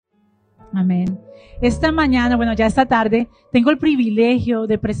Amén. Esta mañana, bueno, ya esta tarde, tengo el privilegio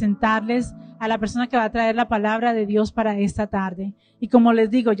de presentarles a la persona que va a traer la palabra de Dios para esta tarde. Y como les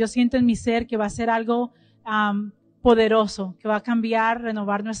digo, yo siento en mi ser que va a ser algo poderoso, que va a cambiar,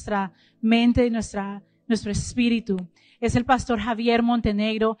 renovar nuestra mente y nuestro espíritu. Es el pastor Javier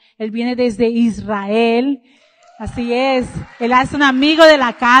Montenegro. Él viene desde Israel. Así es. Él es un amigo de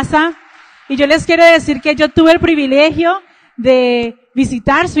la casa. Y yo les quiero decir que yo tuve el privilegio de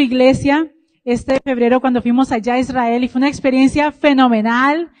visitar su iglesia este febrero cuando fuimos allá a Israel y fue una experiencia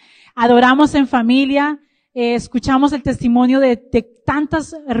fenomenal. Adoramos en familia, escuchamos el testimonio de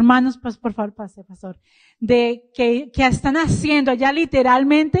tantos hermanos, pues por favor pase, pastor, que están haciendo allá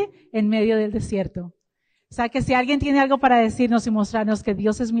literalmente en medio del desierto. O sea que si alguien tiene algo para decirnos y mostrarnos que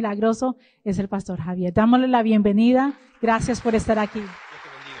Dios es milagroso, es el pastor Javier. Dámosle la bienvenida. Gracias por estar aquí.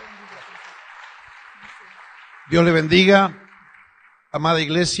 Dios le bendiga. Amada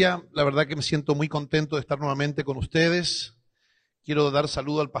iglesia, la verdad que me siento muy contento de estar nuevamente con ustedes. Quiero dar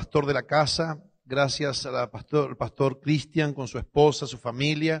saludo al pastor de la casa, gracias al pastor Cristian con su esposa, su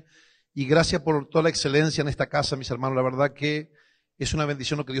familia, y gracias por toda la excelencia en esta casa, mis hermanos. La verdad que es una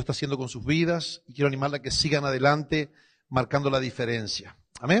bendición lo que Dios está haciendo con sus vidas y quiero animarla a que sigan adelante marcando la diferencia.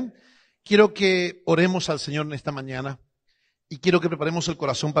 Amén. Quiero que oremos al Señor en esta mañana y quiero que preparemos el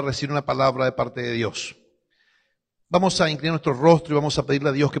corazón para recibir una palabra de parte de Dios. Vamos a inclinar nuestro rostro y vamos a pedirle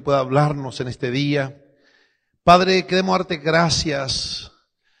a Dios que pueda hablarnos en este día. Padre, queremos darte gracias.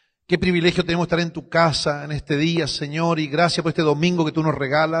 Qué privilegio tenemos estar en tu casa en este día, Señor, y gracias por este domingo que tú nos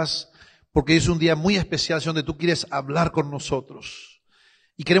regalas, porque es un día muy especial donde tú quieres hablar con nosotros.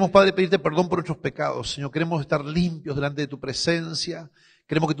 Y queremos, Padre, pedirte perdón por nuestros pecados, Señor. Queremos estar limpios delante de tu presencia.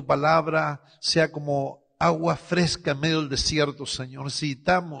 Queremos que tu palabra sea como agua fresca en medio del desierto, Señor.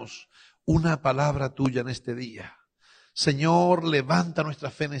 Necesitamos una palabra tuya en este día. Señor, levanta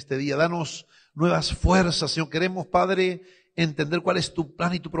nuestra fe en este día, danos nuevas fuerzas, Señor. Queremos, Padre, entender cuál es tu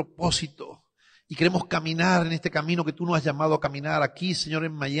plan y tu propósito. Y queremos caminar en este camino que tú nos has llamado a caminar aquí, Señor,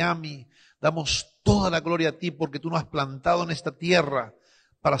 en Miami. Damos toda la gloria a ti porque tú nos has plantado en esta tierra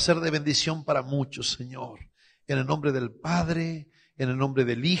para ser de bendición para muchos, Señor. En el nombre del Padre, en el nombre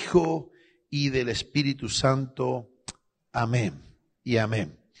del Hijo y del Espíritu Santo. Amén y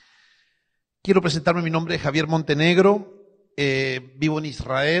amén. Quiero presentarme, mi nombre es Javier Montenegro, vivo en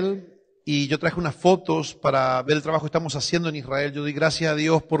Israel y yo traje unas fotos para ver el trabajo que estamos haciendo en Israel. Yo doy gracias a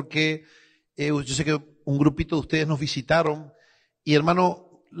Dios porque yo sé que un grupito de ustedes nos visitaron y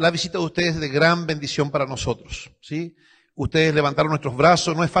hermano, la visita de ustedes es de gran bendición para nosotros, ¿sí? Ustedes levantaron nuestros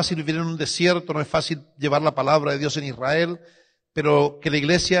brazos, no es fácil vivir en un desierto, no es fácil llevar la palabra de Dios en Israel, pero que la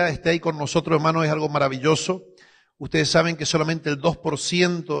iglesia esté ahí con nosotros, hermano, es algo maravilloso. Ustedes saben que solamente el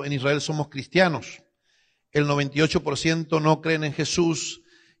 2% en Israel somos cristianos. El 98% no creen en Jesús.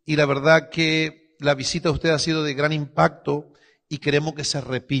 Y la verdad que la visita de ustedes ha sido de gran impacto y queremos que se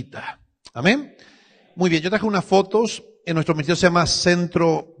repita. Amén. Muy bien, yo traje unas fotos. En nuestro ministerio se llama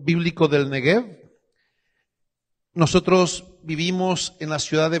Centro Bíblico del Negev. Nosotros vivimos en la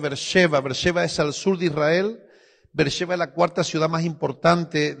ciudad de Beersheba. Beersheba es al sur de Israel. Beersheba es la cuarta ciudad más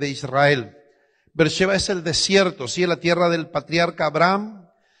importante de Israel. Beersheba es el desierto, sí, es la tierra del patriarca Abraham.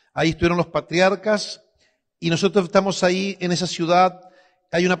 Ahí estuvieron los patriarcas y nosotros estamos ahí en esa ciudad.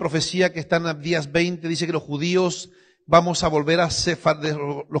 Hay una profecía que está en Abdías 20, dice que los judíos vamos a volver a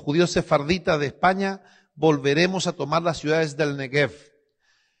los judíos sefarditas de España, volveremos a tomar las ciudades del Negev.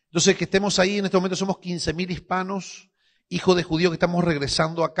 Entonces, que estemos ahí, en este momento somos 15,000 hispanos, hijos de judíos que estamos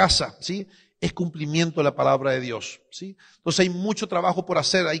regresando a casa, ¿sí? Es cumplimiento de la palabra de Dios, ¿sí? Entonces hay mucho trabajo por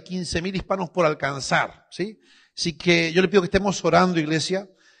hacer, hay 15,000 hispanos por alcanzar, ¿sí? Así que yo le pido que estemos orando, iglesia.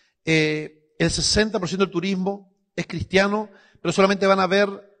 El 60% del turismo es cristiano, pero solamente van a ver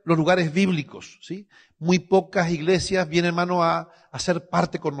los lugares bíblicos, ¿sí? Muy pocas iglesias vienen, hermano, a hacer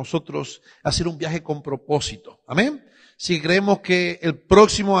parte con nosotros, a hacer un viaje con propósito. Amén. Si creemos que el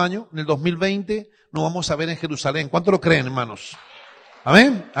próximo año, en el 2020, nos vamos a ver en Jerusalén. ¿Cuánto lo creen, hermanos?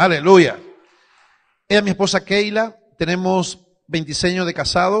 Amén. Aleluya. Ella es mi esposa Keila, tenemos 26 años de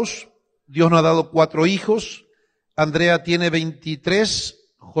casados, Dios nos ha dado 4 hijos, Andrea tiene 23,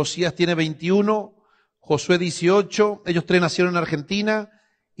 Josías tiene 21, Josué 18, ellos 3 nacieron en Argentina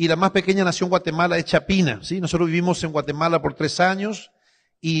y la más pequeña nació en Guatemala, es Chapina, ¿sí? Nosotros vivimos en Guatemala por 3 años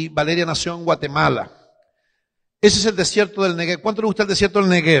y Valeria nació en Guatemala. Ese es el desierto del Negev. ¿Cuánto le gusta el desierto del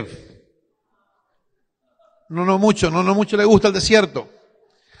Negev? No mucho le gusta el desierto.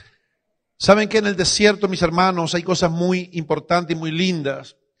 Saben que en el desierto, mis hermanos, hay cosas muy importantes y muy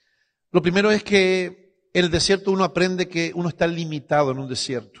lindas. Lo primero es que en el desierto uno aprende que uno está limitado en un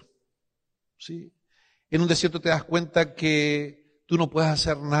desierto, ¿sí? En un desierto te das cuenta que tú no puedes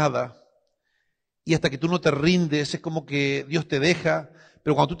hacer nada. y hasta que tú no te rindes es como que Dios te deja,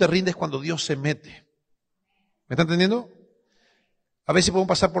 pero cuando tú te rindes es cuando Dios se mete. ¿Me está entendiendo? A veces podemos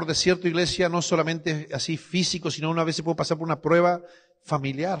pasar por desierto, iglesia, no solamente así físico, sino una vez podemos pasar por una prueba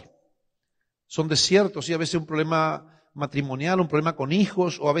familiar. Son desiertos, y a veces un problema matrimonial, un problema con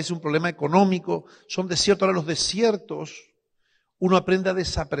hijos, o a veces un problema económico. Son desiertos. Ahora los desiertos, uno aprende a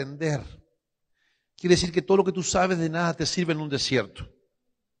desaprender. Quiere decir que todo lo que tú sabes de nada te sirve en un desierto.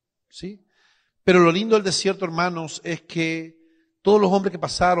 ¿Sí? Pero lo lindo del desierto, hermanos, es que todos los hombres que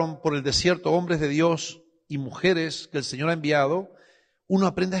pasaron por el desierto, hombres de Dios y mujeres que el Señor ha enviado, uno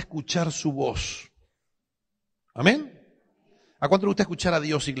aprende a escuchar su voz. ¿Amén? ¿A cuánto le gusta escuchar a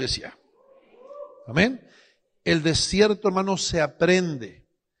Dios, iglesia? ¿Amén? El desierto, hermano, se aprende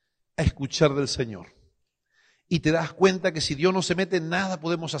a escuchar del Señor. Y te das cuenta que si Dios no se mete, nada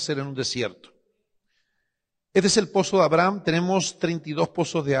podemos hacer en un desierto. Este es el pozo de Abraham. Tenemos 32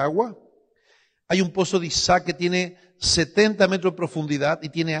 pozos de agua. Hay un pozo de Isaac que tiene 70 metros de profundidad y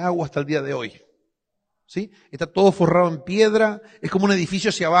tiene agua hasta el día de hoy. ¿Sí? Está todo forrado en piedra, es como un edificio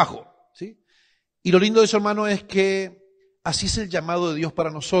hacia abajo. ¿Sí? Y lo lindo de eso, hermano, es que así es el llamado de Dios para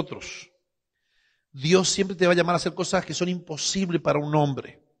nosotros. Dios siempre te va a llamar a hacer cosas que son imposibles para un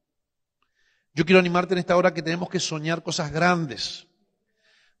hombre. Yo quiero animarte en esta hora que tenemos que soñar cosas grandes.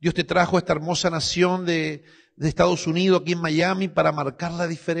 Dios te trajo a esta hermosa nación de Estados Unidos, aquí en Miami, para marcar la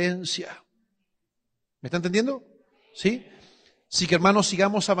diferencia. ¿Me está entendiendo? ¿Sí? Así que, hermanos,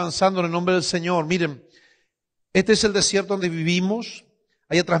 sigamos avanzando en el nombre del Señor. Miren, este es el desierto donde vivimos.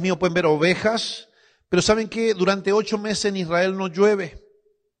 Ahí atrás mío pueden ver ovejas. Pero ¿saben qué? Durante 8 meses en Israel no llueve.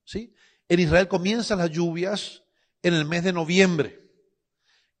 ¿Sí? En Israel comienzan las lluvias en el mes de noviembre.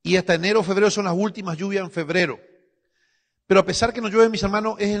 Y hasta enero o febrero son las últimas lluvias en febrero. Pero a pesar que no llueve, mis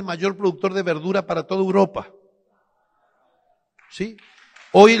hermanos, es el mayor productor de verdura para toda Europa. ¿Sí?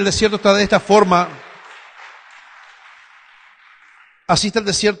 Hoy el desierto está de esta forma. Así está el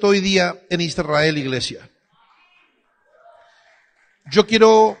desierto hoy día en Israel, iglesia. Yo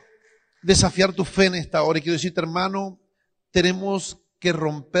quiero desafiar tu fe en esta hora y quiero decirte, hermano, tenemos que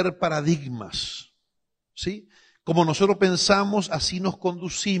romper paradigmas. ¿Sí? Como nosotros pensamos, así nos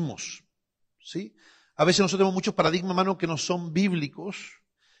conducimos. ¿Sí? A veces nosotros tenemos muchos paradigmas, hermano, que no son bíblicos.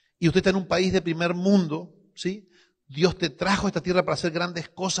 Y usted está en un país de primer mundo. ¿Sí? Dios te trajo a esta tierra para hacer grandes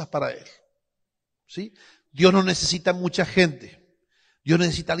cosas para Él. ¿Sí? Dios no necesita mucha gente. Dios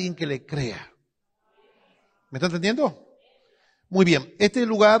necesita a alguien que le crea. ¿Me está entendiendo? Muy bien. Este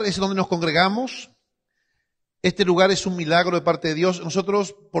lugar es donde nos congregamos. Este lugar es un milagro de parte de Dios.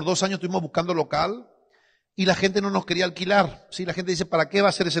 Nosotros por 2 años estuvimos buscando local y la gente no nos quería alquilar. ¿Sí? La gente dice, ¿para qué va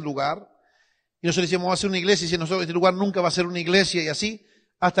a ser ese lugar? Y nosotros decíamos, va a ser una iglesia. Y dice, nosotros, este lugar nunca va a ser una iglesia. Y así,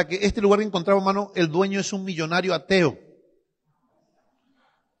 hasta que este lugar que encontramos, hermano, el dueño es un millonario ateo.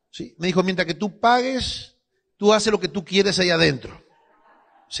 ¿Sí? Me dijo, mientras que tú pagues, tú haces lo que tú quieres ahí adentro.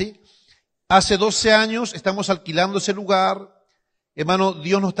 ¿Sí? Hace 12 años estamos alquilando ese lugar. Hermano,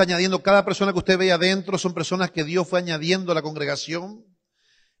 Dios nos está añadiendo. Cada persona que usted ve adentro son personas que Dios fue añadiendo a la congregación.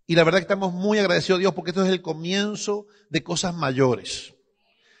 Y la verdad que estamos muy agradecidos a Dios porque esto es el comienzo de cosas mayores.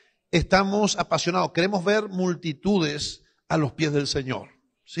 Estamos apasionados. Queremos ver multitudes a los pies del Señor.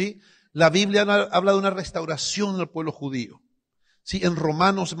 ¿Sí? La Biblia habla de una restauración del pueblo judío. ¿Sí? En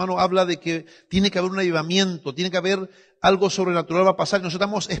Romanos, hermano, habla de que tiene que haber un avivamiento, tiene que haber algo sobrenatural va a pasar. Y nosotros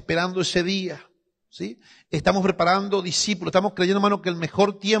estamos esperando ese día. ¿Sí? Estamos preparando discípulos, estamos creyendo, hermano, que el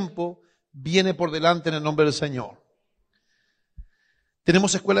mejor tiempo viene por delante en el nombre del Señor.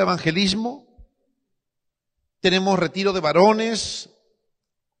 Tenemos escuela de evangelismo, tenemos retiro de varones,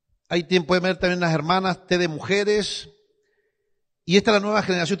 hay tiempo, pueden ver también las hermanas, té de mujeres. Y esta es la nueva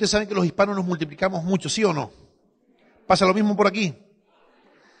generación. Ustedes saben que los hispanos nos multiplicamos mucho, ¿sí o no? ¿Pasa lo mismo por aquí?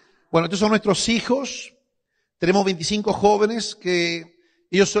 Bueno, estos son nuestros hijos. Tenemos 25 jóvenes que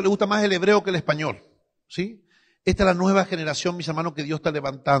ellos les gusta más el hebreo que el español. ¿Sí? Esta es la nueva generación, mis hermanos, que Dios está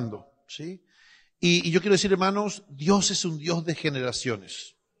levantando. ¿Sí? Y yo quiero decir, hermanos, Dios es un Dios de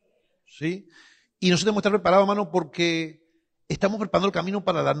generaciones. ¿Sí? Y nosotros tenemos que estar preparados, hermanos, porque estamos preparando el camino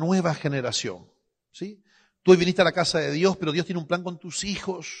para la nueva generación. ¿Sí? Tú hoy viniste a la casa de Dios, pero Dios tiene un plan con tus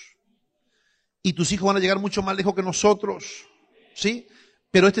hijos. Y tus hijos van a llegar mucho más lejos que nosotros. ¿Sí?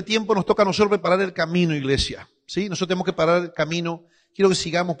 Pero este tiempo nos toca a nosotros preparar el camino, iglesia. ¿Sí? Nosotros tenemos que preparar el camino. Quiero que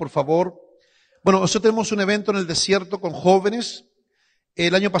sigamos, por favor. Bueno, nosotros tenemos un evento en el desierto con jóvenes.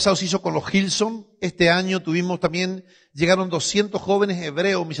 El año pasado se hizo con los Hilson. Este año tuvimos también, llegaron 200 jóvenes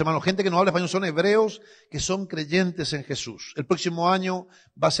hebreos, mis hermanos. Gente que no habla español, son hebreos que son creyentes en Jesús. El próximo año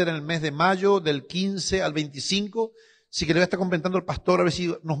va a ser en el mes de mayo, del 15 al 25. Así que le voy a estar comentando al pastor a ver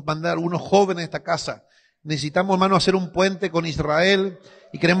si nos manda algunos jóvenes a esta casa Necesitamos, hermano, hacer un puente con Israel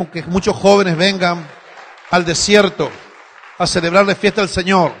y queremos que muchos jóvenes vengan al desierto a celebrar la fiesta del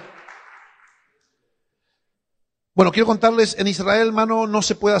Señor. Bueno, quiero contarles, en Israel, hermano, no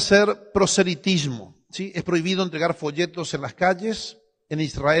se puede hacer proselitismo, ¿sí? Es prohibido entregar folletos en las calles. En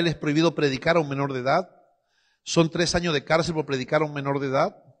Israel es prohibido predicar a un menor de edad. Son 3 años de cárcel por predicar a un menor de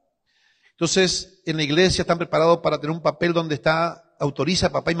edad. Entonces, en la iglesia están preparados para tener un papel donde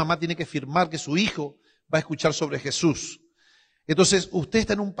autoriza, papá y mamá tiene que firmar que su hijo va a escuchar sobre Jesús. Entonces, usted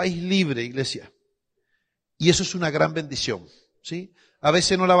está en un país libre, iglesia. Y eso es una gran bendición, ¿sí? A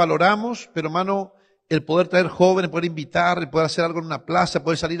veces no la valoramos, pero hermano, el poder traer jóvenes, poder invitar, el poder hacer algo en una plaza,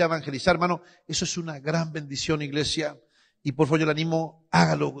 poder salir a evangelizar, hermano, eso es una gran bendición, iglesia. Y por favor, yo le animo,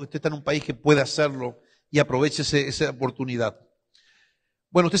 hágalo. Usted está en un país que puede hacerlo y aproveche esa oportunidad.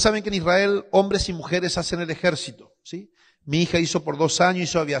 Bueno, ustedes saben que en Israel hombres y mujeres hacen el ejército, ¿sí? Mi hija hizo por 2 años,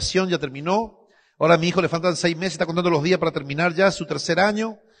 hizo aviación, ya terminó. Ahora a mi hijo le faltan 6 meses, está contando los días para terminar ya su 3er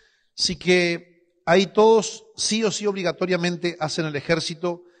año. Así que ahí todos sí o sí obligatoriamente hacen el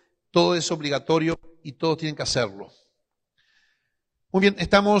ejército, todo es obligatorio y todos tienen que hacerlo. Muy bien,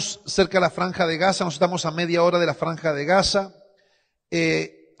 estamos cerca de la Franja de Gaza, nos estamos a media hora de la Franja de Gaza.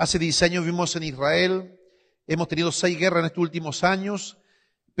 Hace 10 años vivimos en Israel, hemos tenido 6 guerras en estos últimos años,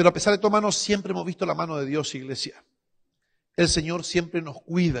 pero a pesar de todo, hermanos, siempre hemos visto la mano de Dios, iglesia. El Señor siempre nos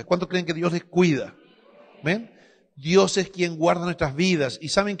cuida. ¿Cuántos creen que Dios les cuida? ¿Ven? Dios es quien guarda nuestras vidas. Y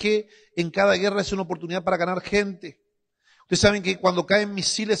 ¿saben qué? En cada guerra es una oportunidad para ganar gente. Ustedes saben que cuando caen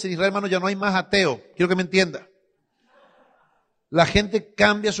misiles en Israel, hermano, ya no hay más ateo. Quiero que me entienda. La gente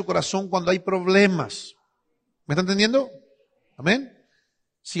cambia su corazón cuando hay problemas. ¿Me está entendiendo? Amén.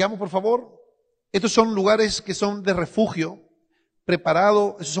 Sigamos, por favor. Estos son lugares que son de refugio,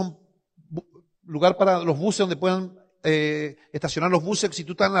 preparados. Esos son lugar para los buses donde puedan estacionar los buses. Si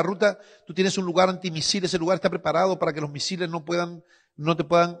tú estás en la ruta, tú tienes un lugar antimisiles. Ese lugar está preparado para que los misiles no te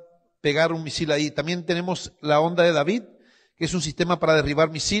puedan pegar un misil ahí. También tenemos la onda de David, que es un sistema para derribar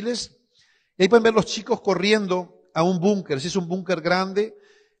misiles. Y ahí pueden ver los chicos corriendo a un búnker. Si es un búnker grande,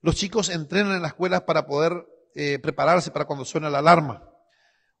 los chicos entrenan en las escuelas para poder prepararse para cuando suena la alarma.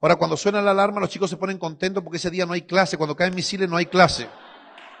 Ahora, cuando suena la alarma, los chicos se ponen contentos porque ese día no hay clase. Cuando caen misiles no hay clase.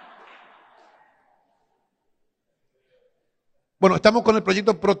 Bueno, estamos con el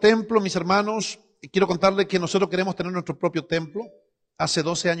proyecto Pro Templo, mis hermanos. Y quiero contarles que nosotros queremos tener nuestro propio templo. Hace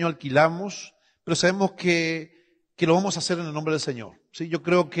 12 años alquilamos, pero sabemos que lo vamos a hacer en el nombre del Señor. ¿Sí? Yo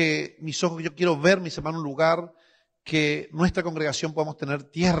creo que yo quiero ver, mis hermanos, un lugar que nuestra congregación podamos tener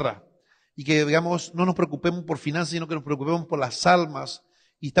tierra y que, digamos, no nos preocupemos por finanzas, sino que nos preocupemos por las almas.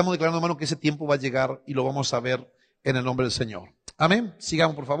 Y estamos declarando, hermano, que ese tiempo va a llegar y lo vamos a ver en el nombre del Señor. Amén.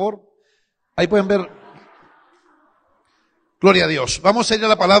 Sigamos, por favor. Ahí pueden ver. Gloria a Dios. Vamos a ir a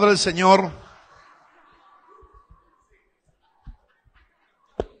la palabra del Señor.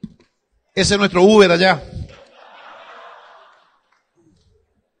 Ese es nuestro Uber allá.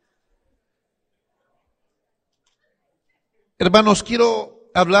 Hermanos, quiero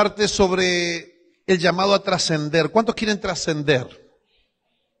hablarte sobre el llamado a trascender. ¿Cuántos quieren trascender?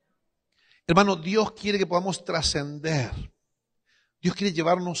 Hermano, Dios quiere que podamos trascender. Dios quiere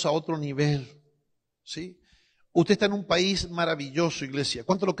llevarnos a otro nivel. ¿Sí? Usted está en un país maravilloso, iglesia.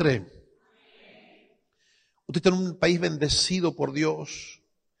 ¿Cuánto lo creen? Usted está en un país bendecido por Dios.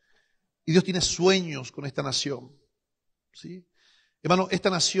 Y Dios tiene sueños con esta nación. ¿Sí? Hermano, esta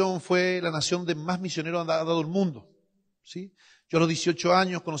nación fue la nación de más misioneros ha dado el mundo. ¿Sí? Yo a los 18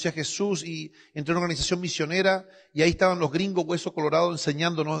 años conocí a Jesús y entré en una organización misionera y ahí estaban los gringos hueso colorado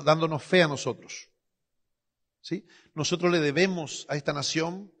enseñándonos, dándonos fe a nosotros. ¿Sí? Nosotros le debemos a esta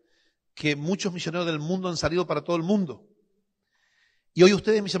nación que muchos misioneros del mundo han salido para todo el mundo. Y hoy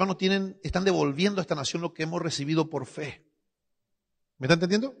ustedes, mis hermanos, están devolviendo a esta nación lo que hemos recibido por fe. ¿Me está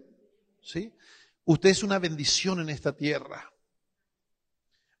entendiendo? ¿Sí? Usted es una bendición en esta tierra.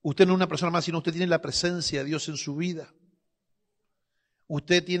 Usted no es una persona más, sino usted tiene la presencia de Dios en su vida.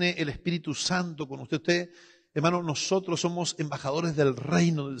 Usted tiene el Espíritu Santo con usted. Usted, hermano, nosotros somos embajadores del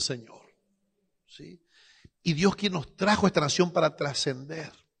reino del Señor. ¿Sí? Y Dios quien nos trajo a esta nación para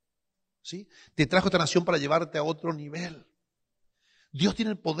trascender. ¿Sí? Te trajo a esta nación para llevarte a otro nivel. Dios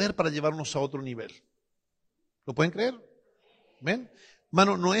tiene el poder para llevarnos a otro nivel. ¿Lo pueden creer? ¿Ven?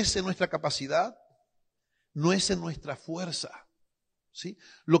 Hermano, no es en nuestra capacidad, no es en nuestra fuerza. ¿Sí?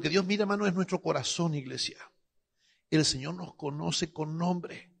 Lo que Dios mira, hermano, es nuestro corazón, iglesia. El Señor nos conoce con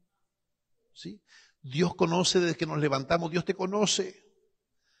nombre. ¿Sí? Dios conoce desde que nos levantamos, Dios te conoce.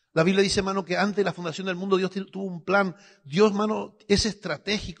 La Biblia dice, hermano, que antes de la fundación del mundo Dios tuvo un plan. Dios, hermano, es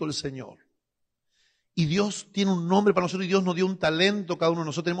estratégico el Señor. Y Dios tiene un nombre para nosotros y Dios nos dio un talento, cada uno de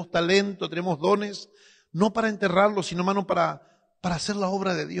nosotros tenemos talento, tenemos dones No para enterrarlo, sino, hermano, para hacer la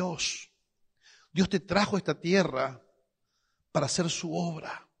obra de Dios. Dios te trajo a esta tierra para hacer su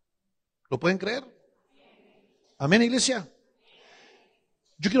obra. ¿Lo pueden creer? Amén, iglesia.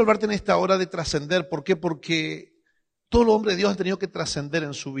 Yo quiero hablarte en esta hora de trascender. ¿Por qué? Porque todos los hombres de Dios han tenido que trascender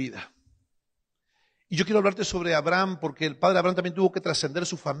en su vida. Y yo quiero hablarte sobre Abraham, porque el padre Abraham también tuvo que trascender,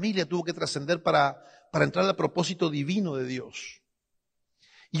 su familia tuvo que trascender para entrar al propósito divino de Dios.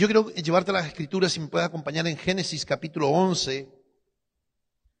 Y yo quiero llevarte a las escrituras, si me puedes acompañar en Génesis capítulo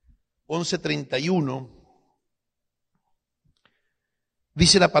 11:31.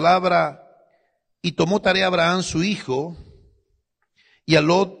 Dice la palabra: y tomó tarea a Abraham su hijo, y a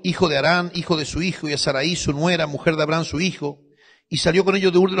Lot, hijo de Harán, hijo de su hijo, y a Sarai, su nuera, mujer de Abraham, su hijo, y salió con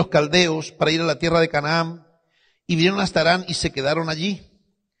ellos de Ur de los Caldeos para ir a la tierra de Canaán, y vinieron hasta Harán y se quedaron allí.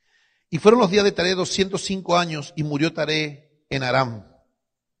 Y fueron los días de Taré 205 años, y murió Taré en Harán.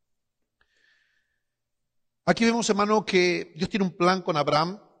 Aquí vemos, hermano, que Dios tiene un plan con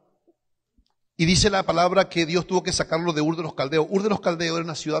Abraham, y dice la palabra que Dios tuvo que sacarlo de Ur de los Caldeos. Ur de los Caldeos era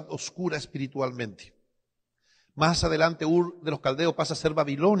una ciudad oscura espiritualmente. Más adelante Ur de los Caldeos pasa a ser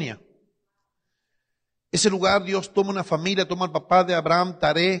Babilonia. Ese lugar Dios toma una familia, toma al papá de Abraham,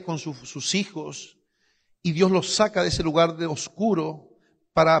 Taré, con sus hijos, y Dios los saca de ese lugar de oscuro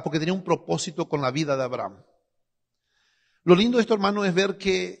porque tenía un propósito con la vida de Abraham. Lo lindo de esto, hermano, es ver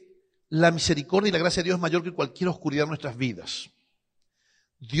que la misericordia y la gracia de Dios es mayor que cualquier oscuridad en nuestras vidas.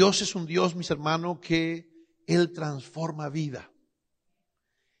 Dios es un Dios, mis hermanos, que Él transforma vida.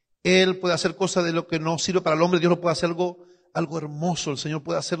 Él puede hacer cosas de lo que no sirve para el hombre. Dios lo puede hacer algo hermoso. El Señor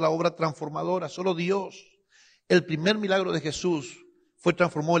puede hacer la obra transformadora. Solo Dios. El primer milagro de Jesús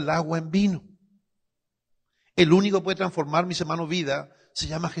transformó el agua en vino. El único que puede transformar, mis hermanos, vida se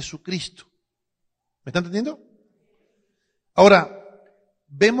llama Jesucristo. ¿Me están entendiendo? Ahora,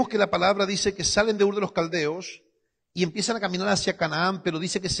 vemos que la palabra dice que salen de Ur de los Caldeos y empiezan a caminar hacia Canaán, pero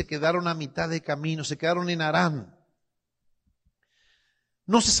dice que se quedaron a mitad de camino, se quedaron en Harán.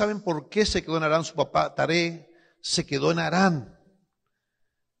 No se saben por qué se quedó en Harán su papá, Taré, se quedó en Harán.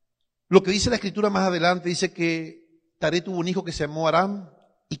 Lo que dice la escritura más adelante dice que Taré tuvo un hijo que se llamó Harán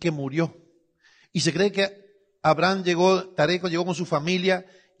y que murió. Y se cree que Taré llegó con su familia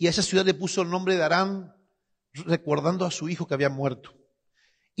y a esa ciudad le puso el nombre de Harán, recordando a su hijo que había muerto.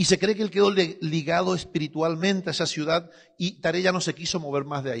 Y se cree que él quedó ligado espiritualmente a esa ciudad y Taré ya no se quiso mover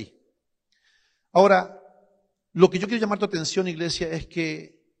más de ahí. Ahora, lo que yo quiero llamar tu atención, iglesia, es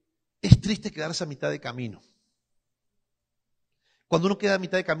que es triste quedarse a mitad de camino. Cuando uno queda a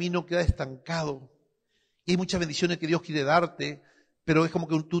mitad de camino, queda estancado. Y hay muchas bendiciones que Dios quiere darte, pero es como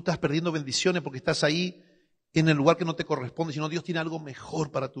que tú estás perdiendo bendiciones porque estás ahí en el lugar que no te corresponde, sino Dios tiene algo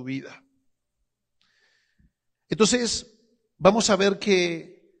mejor para tu vida. Entonces, vamos a ver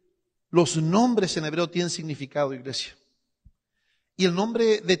que los nombres en hebreo tienen significado, iglesia. Y el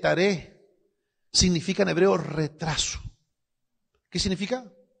nombre de Taré significa en hebreo retraso. ¿Qué significa?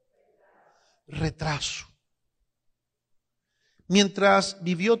 Retraso. Mientras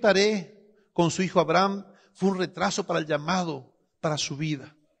vivió Taré con su hijo Abraham, fue un retraso para el llamado, para su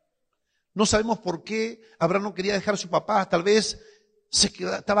vida. No sabemos por qué Abraham no quería dejar a su papá. Tal vez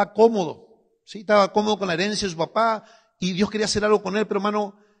estaba cómodo, ¿sí? Estaba cómodo con la herencia de su papá y Dios quería hacer algo con él. Pero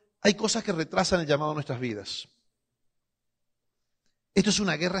hermano, hay cosas que retrasan el llamado de nuestras vidas. Esto es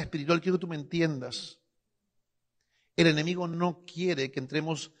una guerra espiritual, quiero que tú me entiendas. El enemigo no quiere que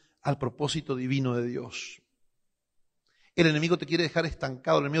entremos al propósito divino de Dios. El enemigo te quiere dejar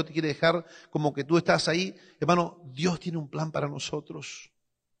estancado, el enemigo te quiere dejar como que tú estás ahí. Hermano, Dios tiene un plan para nosotros.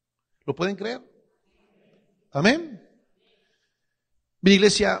 ¿Lo pueden creer? Amén. Bien,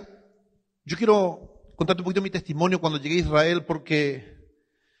 iglesia, yo quiero contarte un poquito mi testimonio cuando llegué a Israel, porque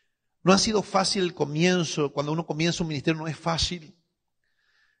no ha sido fácil el comienzo. Cuando uno comienza un ministerio no es fácil.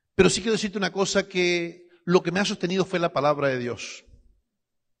 Pero sí quiero decirte una cosa, que lo que me ha sostenido fue la palabra de Dios.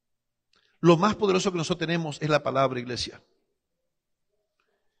 Lo más poderoso que nosotros tenemos es la palabra, iglesia.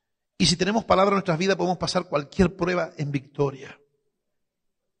 Y si tenemos palabra en nuestras vidas, podemos pasar cualquier prueba en victoria.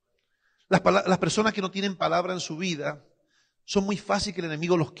 Las personas que no tienen palabra en su vida, son muy fácil que el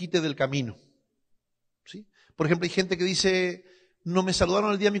enemigo los quite del camino. ¿Sí? Por ejemplo, hay gente que dice, no me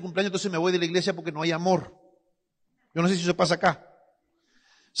saludaron el día de mi cumpleaños, entonces me voy de la iglesia porque no hay amor. Yo no sé si eso pasa acá.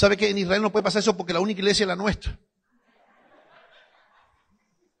 ¿Sabe que en Israel no puede pasar eso porque la única iglesia es la nuestra?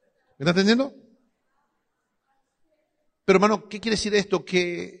 ¿Me está entendiendo? Pero hermano, ¿qué quiere decir esto?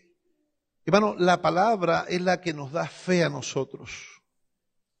 Que, hermano, la palabra es la que nos da fe a nosotros.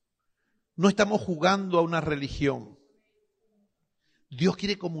 No estamos jugando a una religión. Dios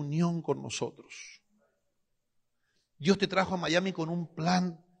quiere comunión con nosotros. Dios te trajo a Miami con un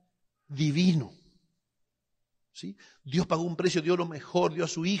plan divino. ¿Sí? Dios pagó un precio, dio lo mejor, dio a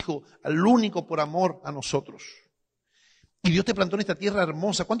su Hijo, al único por amor a nosotros. Y Dios te plantó en esta tierra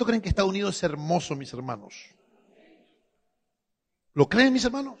hermosa. ¿Cuántos creen que Estados Unidos es hermoso, mis hermanos? ¿Lo creen, mis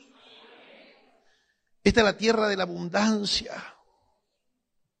hermanos? Esta es la tierra de la abundancia.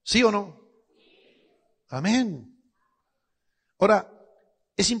 ¿Sí o no? Amén. Ahora,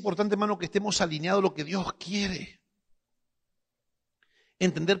 es importante, hermano, que estemos alineados a lo que Dios quiere.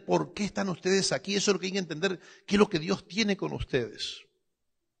 Entender por qué están ustedes aquí. Eso es lo que hay que entender, qué es lo que Dios tiene con ustedes.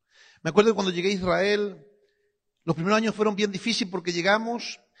 Me acuerdo que cuando llegué a Israel, los primeros años fueron bien difíciles porque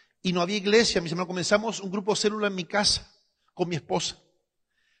llegamos y no había iglesia. Mis hermanos, comenzamos un grupo de célula en mi casa con mi esposa.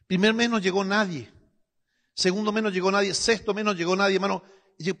 Primer mes no llegó nadie. Segundo mes no llegó nadie. Sexto mes no llegó nadie, hermano.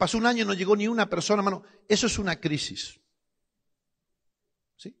 Pasó un año y no llegó ni una persona, hermano. Eso es una crisis.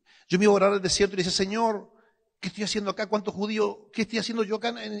 ¿Sí? Yo me iba a orar al desierto y le decía, Señor, ¿qué estoy haciendo acá? ¿Cuántos judíos? ¿Qué estoy haciendo yo acá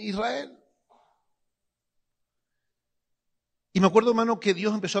en Israel? Y me acuerdo, hermano, que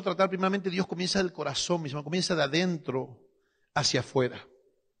Dios empezó a tratar, primeramente Dios comienza del corazón, mis hermanos, comienza de adentro hacia afuera.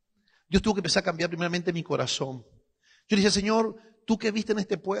 Dios tuvo que empezar a cambiar primeramente mi corazón. Yo le decía, Señor, ¿tú qué viste en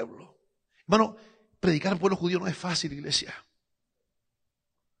este pueblo? Hermano, predicar al pueblo judío no es fácil, iglesia.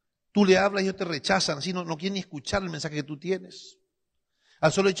 Tú le hablas y ellos te rechazan, así no quieren ni escuchar el mensaje que tú tienes.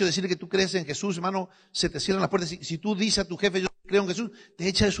 Al solo hecho de decirle que tú crees en Jesús, hermano, se te cierran las puertas. Si tú dices a tu jefe, yo creo en Jesús, te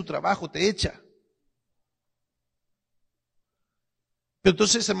echa de su trabajo, te echa. Pero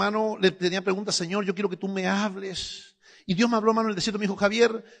entonces, hermano, le tenía preguntas, Señor, yo quiero que tú me hables. Y Dios me habló, hermano, en el desierto, me dijo,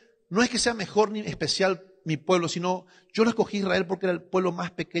 Javier, no es que sea mejor ni especial mi pueblo, sino yo lo escogí Israel porque era el pueblo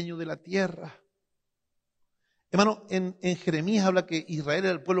más pequeño de la tierra. Hermano, en Jeremías habla que Israel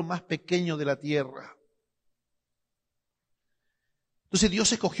era el pueblo más pequeño de la tierra. Entonces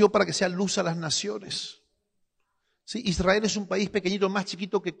Dios escogió para que sea luz a las naciones. ¿Sí? Israel es un país pequeñito, más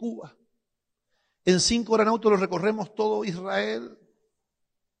chiquito que Cuba. En 5 horas en auto lo recorremos todo Israel.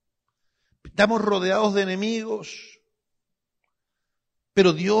 Estamos rodeados de enemigos.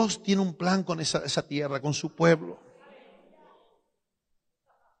 Pero Dios tiene un plan con esa tierra, con su pueblo.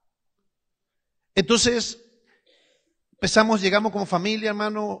 Entonces, llegamos como familia,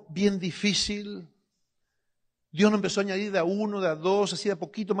 hermano, bien difícil. Dios nos empezó a añadir de a uno, de a dos, así de a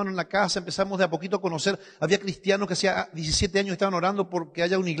poquito, hermano, en la casa. Empezamos de a poquito a conocer. Había cristianos que hacía 17 años estaban orando porque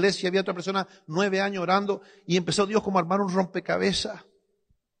haya una iglesia. Había otra persona 9 años orando. Y empezó Dios como a armar un rompecabezas.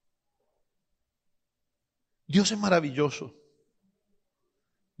 Dios es maravilloso.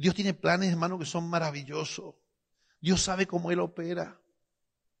 Dios tiene planes, hermano, que son maravillosos. Dios sabe cómo Él opera.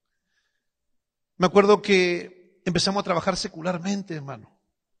 Me acuerdo que empezamos a trabajar secularmente, hermano.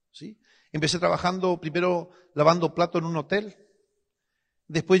 ¿Sí? Empecé trabajando primero lavando plato en un hotel.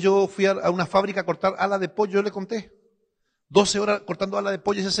 Después yo fui a una fábrica a cortar ala de pollo, yo le conté. 12 horas cortando ala de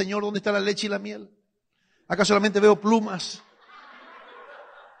pollo. Ese Señor, ¿dónde está la leche y la miel? Acá solamente veo plumas.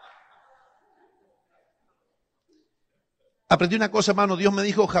 Aprendí una cosa, hermano. Dios me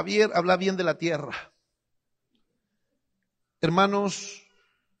dijo, Javier, habla bien de la tierra. Hermanos,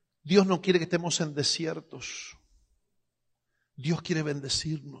 Dios no quiere que estemos en desiertos. Dios quiere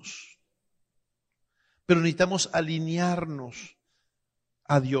bendecirnos. Pero necesitamos alinearnos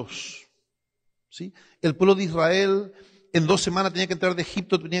a Dios. ¿Sí? El pueblo de Israel en 2 semanas tenía que entrar de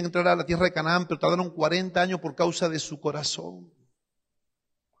Egipto, tenía que entrar a la tierra de Canaán, pero tardaron 40 años por causa de su corazón.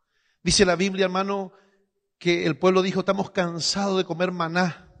 Dice la Biblia, hermano, que el pueblo dijo, estamos cansados de comer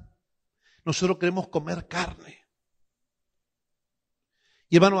maná. Nosotros queremos comer carne.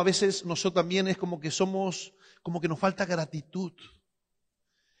 Y hermano, a veces nosotros también es como que nos falta gratitud.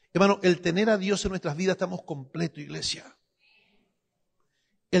 Hermano, el tener a Dios en nuestras vidas estamos completos, iglesia.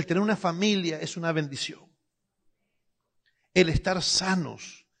 El tener una familia es una bendición. El estar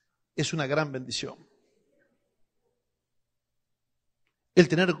sanos es una gran bendición. El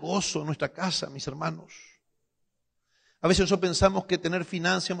tener gozo en nuestra casa, mis hermanos. A veces nosotros pensamos que tener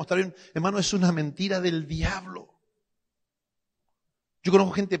finanzas, mostrar bien, hermano, es una mentira del diablo. Yo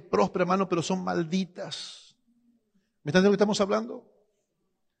conozco gente próspera, hermano, pero son malditas. ¿Me están entendiendo lo que estamos hablando?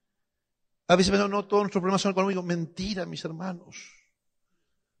 A veces pensamos, no, todos nuestros problemas son económicos. Mentira, mis hermanos.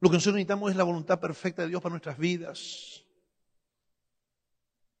 Lo que nosotros necesitamos es la voluntad perfecta de Dios para nuestras vidas.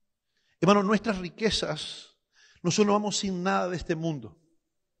 Hermano, nuestras riquezas, nosotros no vamos sin nada de este mundo.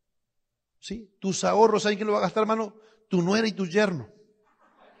 ¿Sí? Tus ahorros, ¿saben quién lo va a gastar, hermano? Tu nuera y tu yerno.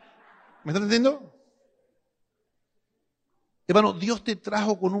 ¿Me están entendiendo? Hermano, Dios te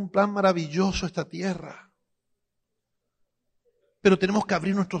trajo con un plan maravilloso a esta tierra. Pero tenemos que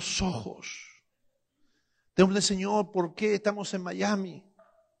abrir nuestros ojos. Tenemos que decir, Señor, ¿por qué estamos en Miami?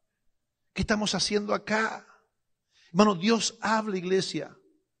 ¿Qué estamos haciendo acá? Hermano, Dios habla, iglesia.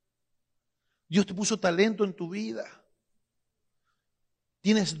 Dios te puso talento en tu vida.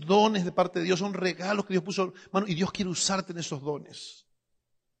 Tienes dones de parte de Dios, son regalos que Dios puso, hermano, y Dios quiere usarte en esos dones.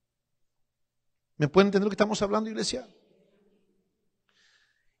 ¿Me pueden entender lo que estamos hablando, iglesia?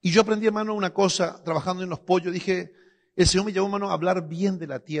 Y yo aprendí, hermano, una cosa, trabajando en los pollos, dije, el Señor me llevó, hermano, a hablar bien de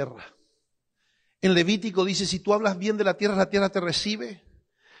la tierra. En Levítico dice, si tú hablas bien de la tierra te recibe.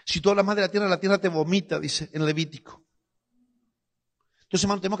 Si tú hablas mal de la tierra te vomita, dice en Levítico. Entonces,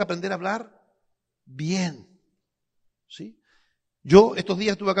 hermano, tenemos que aprender a hablar bien. ¿Sí? Yo estos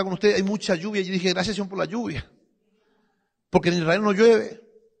días estuve acá con ustedes, hay mucha lluvia, y yo dije, gracias Señor por la lluvia. Porque en Israel no llueve.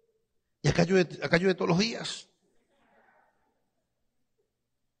 Y acá llueve todos los días.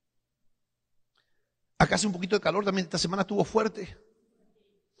 Acá hace un poquito de calor también, esta semana estuvo fuerte.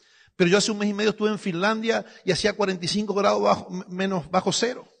 Pero yo hace un mes y medio estuve en Finlandia y hacía 45 grados bajo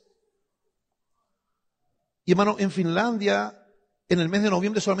cero. Y hermano, en Finlandia, en el mes de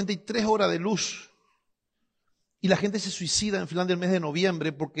noviembre solamente hay 3 horas de luz. Y la gente se suicida en Finlandia el mes de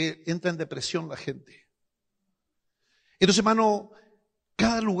noviembre porque entra en depresión la gente. Entonces, hermano,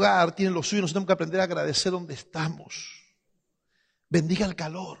 cada lugar tiene lo suyo. Nosotros tenemos que aprender a agradecer donde estamos. Bendiga el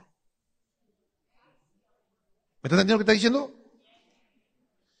calor. ¿Me está entendiendo lo que está diciendo?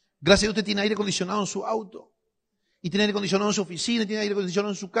 Gracias a Dios usted tiene aire acondicionado en su auto. Y tiene aire acondicionado en su oficina, y tiene aire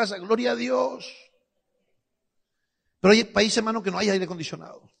acondicionado en su casa. Gloria a Dios. Pero hay países, hermano, que no hay aire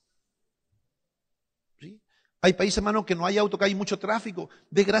acondicionado. ¿Sí? Hay países, hermano, que no hay auto, que hay mucho tráfico.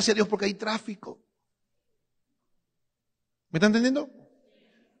 De gracias a Dios porque hay tráfico. ¿Me está entendiendo?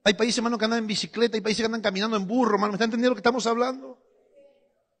 Hay países, hermano, que andan en bicicleta, hay países que andan caminando en burro, hermano. ¿Me está entendiendo lo que estamos hablando?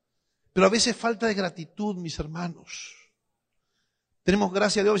 Pero a veces falta de gratitud, mis hermanos. Tenemos,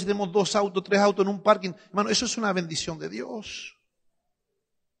 gracias a Dios, a veces tenemos 2 autos, 3 autos en un parking. Hermano, eso es una bendición de Dios.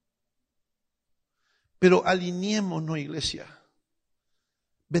 Pero alineémonos, iglesia.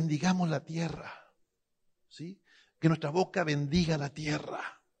 Bendigamos la tierra. ¿Sí? Que nuestra boca bendiga la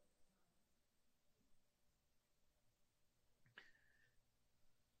tierra.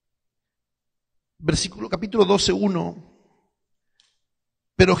 Capítulo 12:1.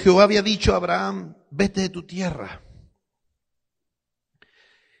 Pero Jehová había dicho a Abraham, vete de tu tierra.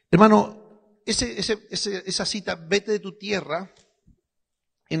 Hermano, esa cita, vete de tu tierra,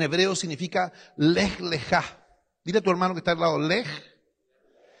 en hebreo significa lej lejá. Dile a tu hermano que está al lado, lej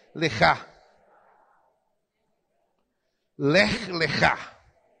lejá. Lej lejá.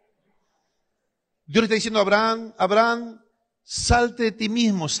 Dios le está diciendo a Abraham, Abraham, salte de ti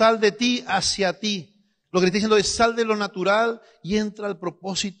mismo, sal de ti hacia ti. Lo que le está diciendo es sal de lo natural y entra al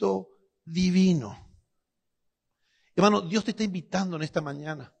propósito divino. Hermano, Dios te está invitando en esta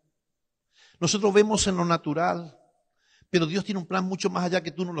mañana. Nosotros vemos en lo natural, pero Dios tiene un plan mucho más allá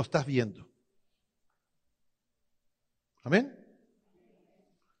que tú no lo estás viendo. Amén.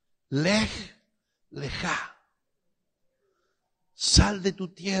 Lej lejá. Sal de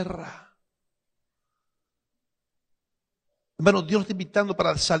tu tierra. Hermano, Dios está invitando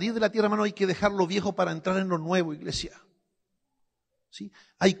para salir de la tierra, hermano, hay que dejar lo viejo para entrar en lo nuevo, iglesia. ¿Sí?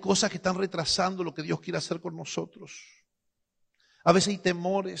 Hay cosas que están retrasando lo que Dios quiere hacer con nosotros. A veces hay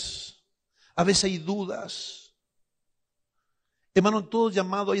temores, a veces hay dudas. Hermano, en todo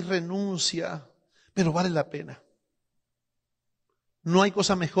llamado hay renuncia, pero vale la pena. No hay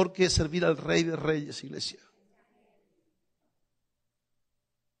cosa mejor que servir al Rey de Reyes, iglesia.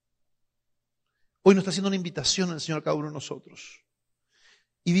 Hoy nos está haciendo una invitación el Señor a cada uno de nosotros.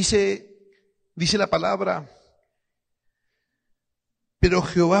 Y dice la palabra, pero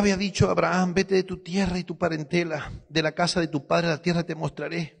Jehová había dicho a Abraham, vete de tu tierra y tu parentela, de la casa de tu padre, la tierra te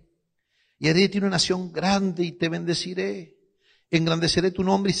mostraré. Y haré de ti una nación grande y te bendeciré. Engrandeceré tu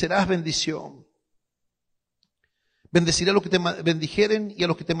nombre y serás bendición. Bendeciré a los que te bendijeren y a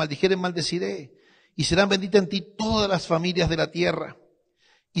los que te maldijeren maldeciré. Y serán benditas en ti todas las familias de la tierra.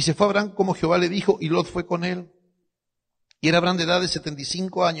 Y se fue Abraham como Jehová le dijo, y Lot fue con él. Y era Abraham de edad de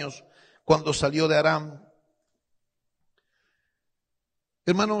 75 años cuando salió de Aram.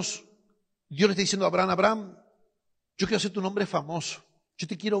 Hermanos, Dios le está diciendo a Abraham, Abraham, yo quiero hacer tu nombre famoso. Yo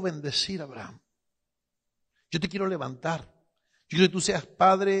te quiero bendecir, Abraham. Yo te quiero levantar. Yo quiero que tú seas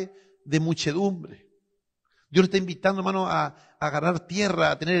padre de muchedumbre. Dios le está invitando, hermano, a ganar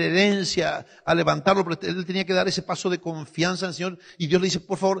tierra, a tener herencia, a levantarlo, pero él tenía que dar ese paso de confianza en el Señor. Y Dios le dice,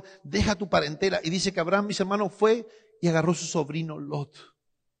 por favor, deja tu parentela. Y dice que Abraham, mis hermanos, fue y agarró a su sobrino Lot.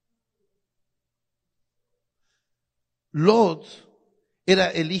 Lot era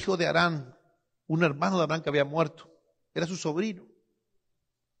el hijo de Harán, un hermano de Abraham que había muerto. Era su sobrino.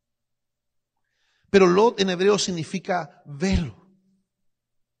 Pero Lot en hebreo significa velo.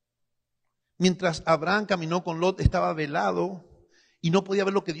 Mientras Abraham caminó con Lot, estaba velado y no podía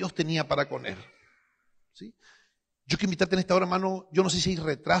ver lo que Dios tenía para con él. ¿Sí? Yo quiero invitarte en esta hora, hermano, yo no sé si hay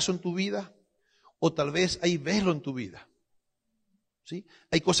retraso en tu vida o tal vez hay velo en tu vida. ¿Sí?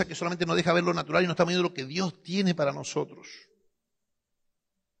 Hay cosas que solamente nos deja ver lo natural y no estamos viendo lo que Dios tiene para nosotros.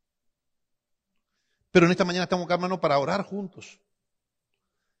 Pero en esta mañana estamos acá, hermano, para orar juntos,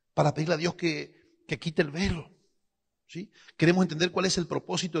 para pedirle a Dios que quite el velo. ¿Sí? Queremos entender cuál es el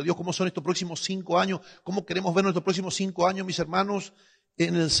propósito de Dios, cómo son estos próximos 5 años, cómo queremos ver nuestros próximos 5 años, mis hermanos,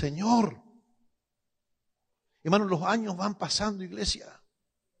 en el Señor. Hermanos, los años van pasando, iglesia.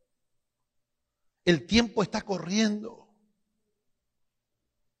 El tiempo está corriendo.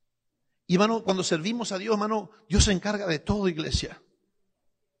 Y hermano, cuando servimos a Dios, hermano, Dios se encarga de todo, iglesia.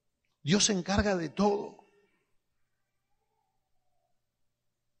 Dios se encarga de todo.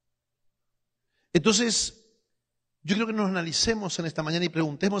 Entonces, yo quiero que nos analicemos en esta mañana y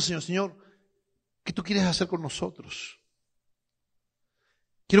preguntemos al Señor, ¿qué tú quieres hacer con nosotros?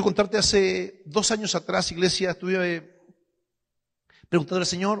 Quiero contarte, hace 2 años atrás, iglesia, estuve preguntándole al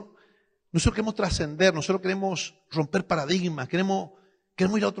Señor, nosotros queremos trascender, nosotros queremos romper paradigmas, queremos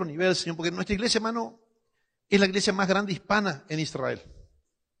ir a otro nivel, Señor, porque nuestra iglesia, hermano, es la iglesia más grande hispana en Israel.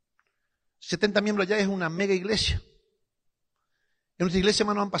 70 miembros allá, es una mega iglesia. En nuestra iglesia,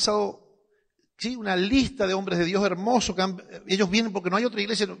 hermano, han pasado una lista de hombres de Dios hermosos, ellos vienen porque no hay otra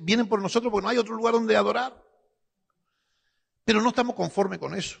iglesia, vienen por nosotros porque no hay otro lugar donde adorar. Pero no estamos conformes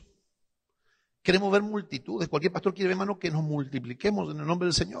con eso. Queremos ver multitudes. Cualquier pastor quiere ver, hermano, que nos multipliquemos en el nombre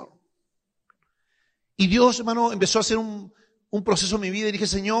del Señor. Y Dios, hermano, empezó a hacer un proceso en mi vida y dije,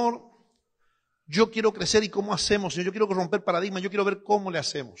 Señor, yo quiero crecer y cómo hacemos, Señor, yo quiero romper paradigmas, yo quiero ver cómo le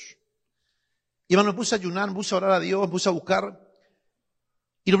hacemos. Y hermano, me puse a ayunar, me puse a orar a Dios, me puse a buscar.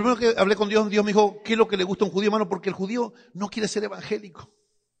 Y lo primero que hablé con Dios, Dios me dijo, ¿qué es lo que le gusta a un judío, hermano? Porque el judío no quiere ser evangélico.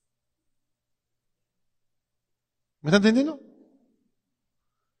 ¿Me está entendiendo?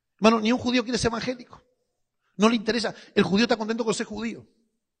 Hermano, ni un judío quiere ser evangélico. No le interesa. El judío está contento con ser judío.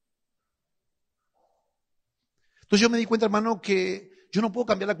 Entonces yo me di cuenta, hermano, que yo no puedo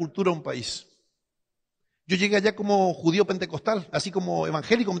cambiar la cultura de un país. Yo llegué allá como judío pentecostal, así como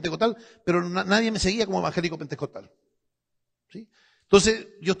evangélico pentecostal, pero nadie me seguía como evangélico pentecostal. ¿Sí? Entonces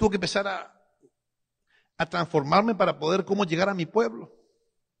yo tuve que empezar a transformarme para poder cómo llegar a mi pueblo.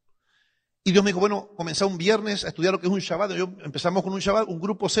 Y Dios me dijo, bueno, comenzá un viernes a estudiar lo que es un Shabbat. Empezamos con un Shabbat, un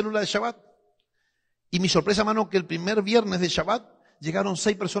grupo célula de Shabbat. Y mi sorpresa, hermano, que el primer viernes de Shabbat llegaron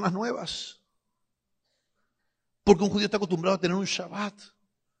 6 personas nuevas. Porque un judío está acostumbrado a tener un Shabbat.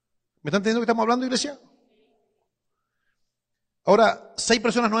 ¿Me están entendiendo que estamos hablando, iglesia? Ahora, 6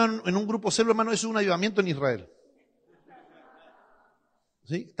 personas nuevas en un grupo célula, hermano, es un avivamiento en Israel.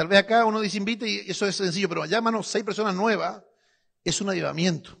 ¿Sí? Tal vez acá uno dice invite y eso es sencillo, pero allá, hermano, 6 personas nuevas es un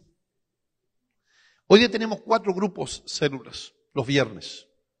avivamiento. Hoy día tenemos 4 grupos células, los viernes.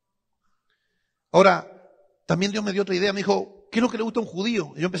 Ahora, también Dios me dio otra idea, me dijo, ¿qué es lo que le gusta a un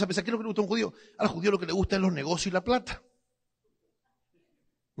judío? Y yo empecé a pensar, ¿qué es lo que le gusta a un judío? Al judío lo que le gusta es los negocios y la plata.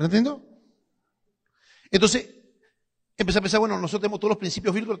 ¿Me entiendo? Entonces, empecé a pensar, bueno, nosotros tenemos todos los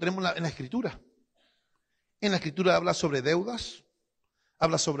principios bíblicos, los tenemos en la Escritura. En la Escritura habla sobre deudas,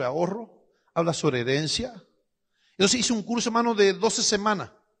 habla sobre ahorro, habla sobre herencia. Entonces hice un curso, hermano, de 12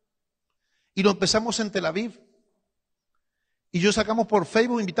 semanas. Y lo empezamos en Tel Aviv. Y yo sacamos por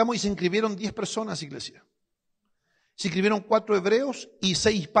Facebook, invitamos y se inscribieron 10 personas, iglesia. Se inscribieron 4 hebreos y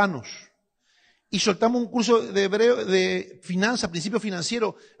 6 hispanos. Y soltamos un curso de finanzas, principio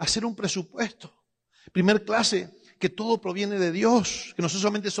financiero, hacer un presupuesto. Primer clase, que todo proviene de Dios, que nosotros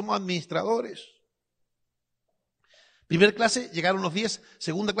solamente somos administradores. Primer clase llegaron los 10,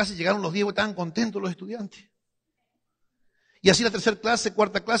 segunda clase llegaron los 10, estaban contentos los estudiantes. Y así la tercera clase,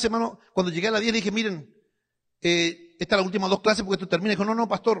 cuarta clase, hermano, cuando llegué a la 10 dije, miren, estas las últimas 2 clases porque esto termina. Y dijo, no,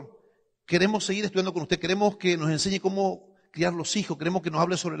 pastor, queremos seguir estudiando con usted, queremos que nos enseñe cómo criar los hijos, queremos que nos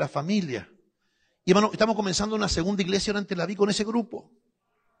hable sobre la familia. Y hermano, estamos comenzando una segunda iglesia ahora en Tel Aviv con ese grupo.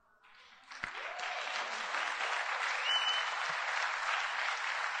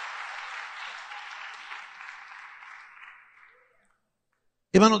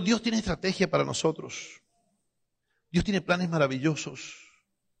 Hermano, Dios tiene estrategia para nosotros. Dios tiene planes maravillosos.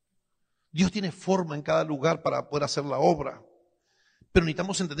 Dios tiene forma en cada lugar para poder hacer la obra. Pero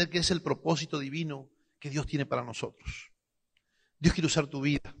necesitamos entender que es el propósito divino que Dios tiene para nosotros. Dios quiere usar tu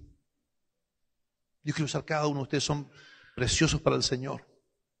vida. Dios quiere usar cada uno de ustedes. Son preciosos para el Señor.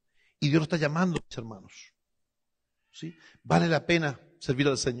 Y Dios nos está llamando, mis hermanos. ¿Sí? Vale la pena servir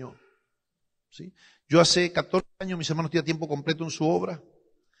al Señor. ¿Sí? Yo hace 14 años, mis hermanos, estoy a tiempo completo en su obra.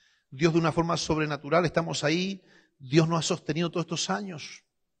 Dios de una forma sobrenatural, estamos ahí. Dios nos ha sostenido todos estos años.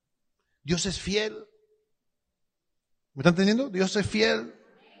 Dios es fiel. ¿Me están entendiendo? Dios es fiel.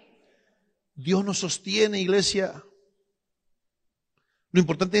 Dios nos sostiene, iglesia. Lo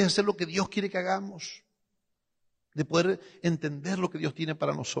importante es hacer lo que Dios quiere que hagamos, de poder entender lo que Dios tiene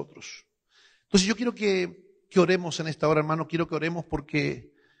para nosotros. Entonces yo quiero que oremos en esta hora, hermano. Quiero que oremos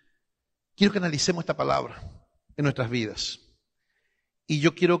porque quiero que analicemos esta palabra en nuestras vidas. Y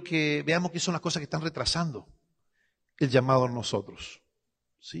yo quiero que veamos qué son las cosas que están retrasando el llamado en nosotros.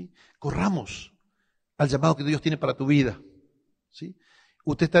 ¿Sí? Corramos al llamado que Dios tiene para tu vida. ¿Sí?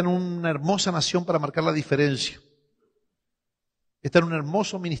 Usted está en una hermosa nación para marcar la diferencia. Está en un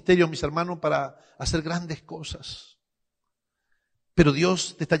hermoso ministerio, mis hermanos, para hacer grandes cosas. Pero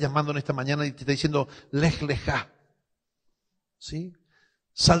Dios te está llamando en esta mañana y te está diciendo, lej lejá. ¿Sí?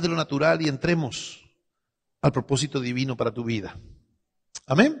 Sal de lo natural y entremos al propósito divino para tu vida.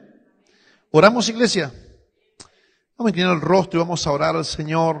 Amén. Oramos, iglesia. Vamos a inclinar el rostro y vamos a orar al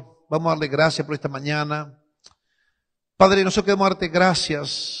Señor. Vamos a darle gracias por esta mañana. Padre, nosotros queremos darte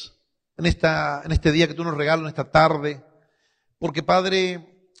gracias en este día que tú nos regalas, en esta tarde. Porque,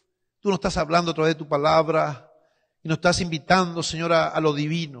 Padre, tú nos estás hablando a través de tu palabra y nos estás invitando, Señor, a lo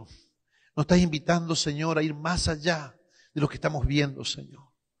divino. Nos estás invitando, Señor, a ir más allá de lo que estamos viendo, Señor.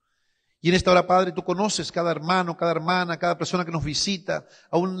 Y en esta hora, Padre, tú conoces cada hermano, cada hermana, cada persona que nos visita,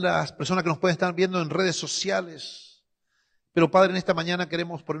 aún las personas que nos pueden estar viendo en redes sociales. Pero, Padre, en esta mañana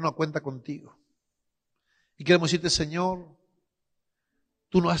queremos ponernos a cuenta contigo. Y queremos decirte, Señor,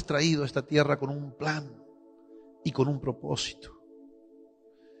 tú nos has traído a esta tierra con un plan y con un propósito.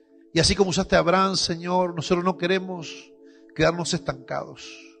 Y así como usaste a Abraham, Señor, nosotros no queremos quedarnos estancados.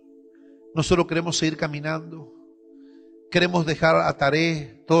 Nosotros queremos seguir caminando. Queremos dejar a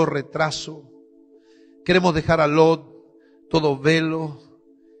Taré todo retraso. Queremos dejar a Lot todo velo.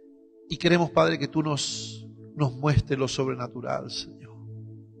 Y queremos, Padre, que tú nos muestres lo sobrenatural, Señor.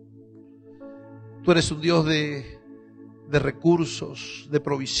 Tú eres un Dios de recursos, de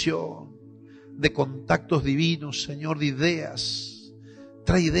provisión, de contactos divinos, Señor, de ideas.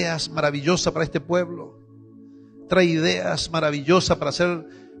 Trae ideas maravillosas para este pueblo. Trae ideas maravillosas para hacer,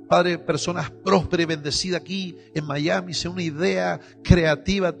 Padre, personas prósperas y bendecidas aquí en Miami. Sea una idea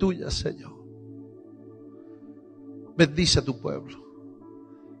creativa tuya, Señor. Bendice a tu pueblo.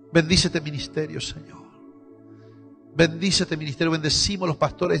 Bendice este ministerio, Señor. Bendice este ministerio. Bendecimos a los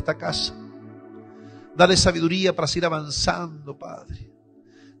pastores de esta casa. Dale sabiduría para seguir avanzando, Padre.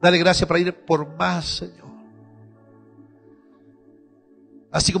 Dale gracia para ir por más, Señor.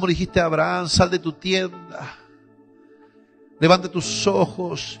 Así como dijiste a Abraham, sal de tu tienda. Levanta tus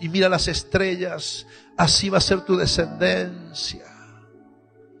ojos y mira las estrellas. Así va a ser tu descendencia.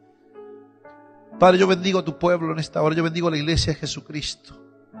 Padre, yo bendigo a tu pueblo en esta hora. Yo bendigo a la iglesia de Jesucristo.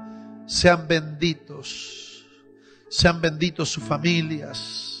 Sean benditos. Sean benditos sus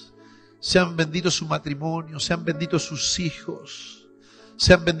familias. Sean benditos su matrimonio. Sean benditos sus hijos.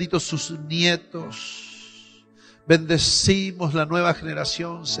 Sean benditos sus nietos. Bendecimos la nueva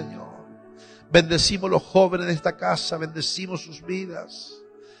generación, Señor. Bendecimos los jóvenes de esta casa. Bendecimos sus vidas.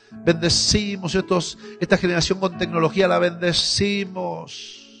 Bendecimos esta generación con tecnología. La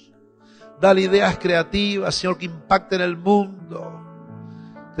bendecimos. Dale ideas creativas, Señor, que impacten el mundo.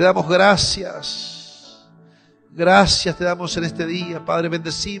 Te damos gracias. Gracias te damos en este día, Padre.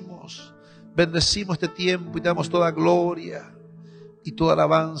 Bendecimos este tiempo y te damos toda gloria y toda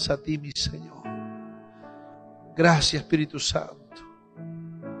alabanza a ti, mi Señor. Gracias, Espíritu Santo.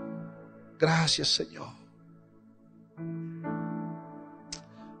 Gracias, Señor.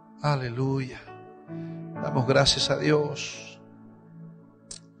 Aleluya. Damos gracias a Dios.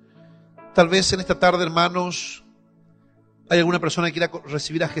 Tal vez en esta tarde, hermanos, hay alguna persona que quiera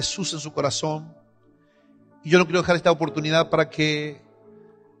recibir a Jesús en su corazón. Y yo no quiero dejar esta oportunidad para que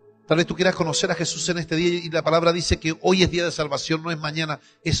tal vez tú quieras conocer a Jesús en este día. Y la palabra dice que hoy es día de salvación, no es mañana,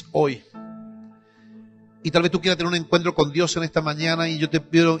 es hoy. Y tal vez tú quieras tener un encuentro con Dios en esta mañana. Y yo te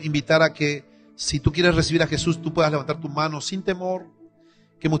quiero invitar a que si tú quieres recibir a Jesús, tú puedas levantar tu mano sin temor.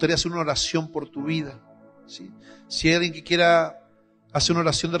 Que me gustaría hacer una oración por tu vida, ¿sí? Si hay alguien que quiera hacer una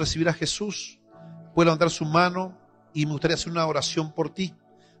oración de recibir a Jesús, puede levantar su mano y me gustaría hacer una oración por ti.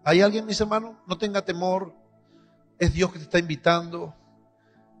 ¿Hay alguien, mis hermanos? No tenga temor. Es Dios que te está invitando.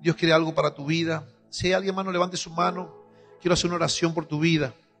 Dios quiere algo para tu vida. Si hay alguien, hermano, levante su mano. Quiero hacer una oración por tu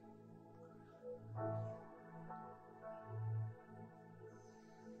vida.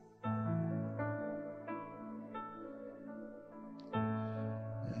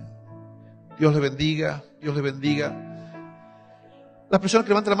 Dios les bendiga, Dios les bendiga. Las personas que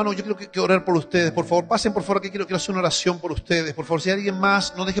levantan la mano, yo quiero que orar por ustedes. Por favor, pasen por favor, que quiero hacer una oración por ustedes. Por favor, si hay alguien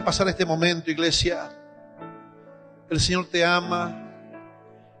más, no deje pasar este momento, iglesia. El Señor te ama.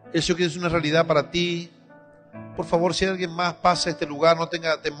 El Señor quiere hacer una realidad para ti. Por favor, si alguien más pasa a este lugar, no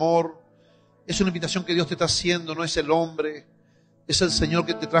tenga temor. Es una invitación que Dios te está haciendo, no es el hombre. Es el Señor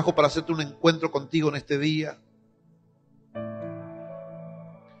que te trajo para hacerte un encuentro contigo en este día.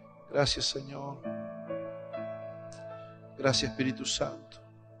 Gracias, Señor. Gracias, Espíritu Santo.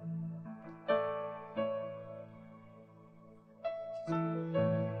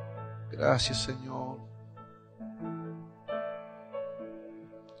 Gracias, Señor.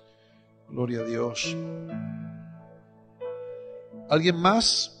 Gloria a Dios. ¿Alguien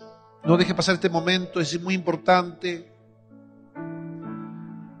más? No deje pasar este momento, es muy importante.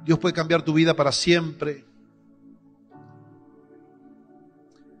 Dios puede cambiar tu vida para siempre.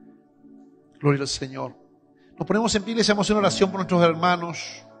 Gloria al Señor. Nos ponemos en pie y le hacemos una oración por nuestros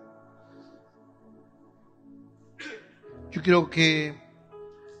hermanos. Yo quiero que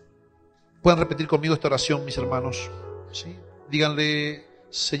puedan repetir conmigo esta oración, mis hermanos. ¿Sí? Díganle,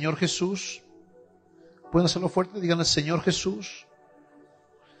 Señor Jesús. ¿Pueden hacerlo fuerte? Díganle, Señor Jesús.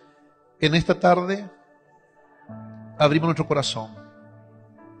 En esta tarde abrimos nuestro corazón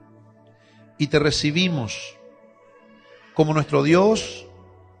y te recibimos como nuestro Dios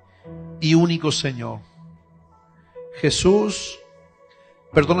y único Señor. Jesús,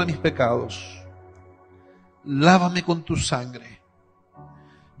 perdona mis pecados, lávame con tu sangre.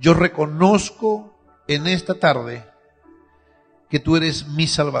 Yo reconozco en esta tarde que tú eres mi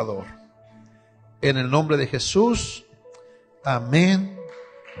Salvador. En el nombre de Jesús, amén,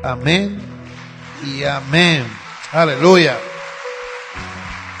 amén y amén. Aleluya.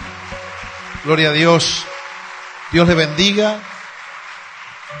 Gloria a Dios. Dios le bendiga.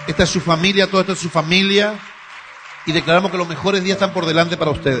 Esta es su familia, toda esta es su familia. Y declaramos que los mejores días están por delante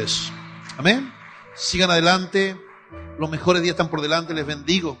para ustedes. Amén. Sigan adelante. Los mejores días están por delante. Les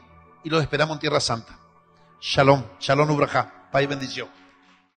bendigo y los esperamos en Tierra Santa. Shalom. Shalom Ubrajá. Paz y bendición.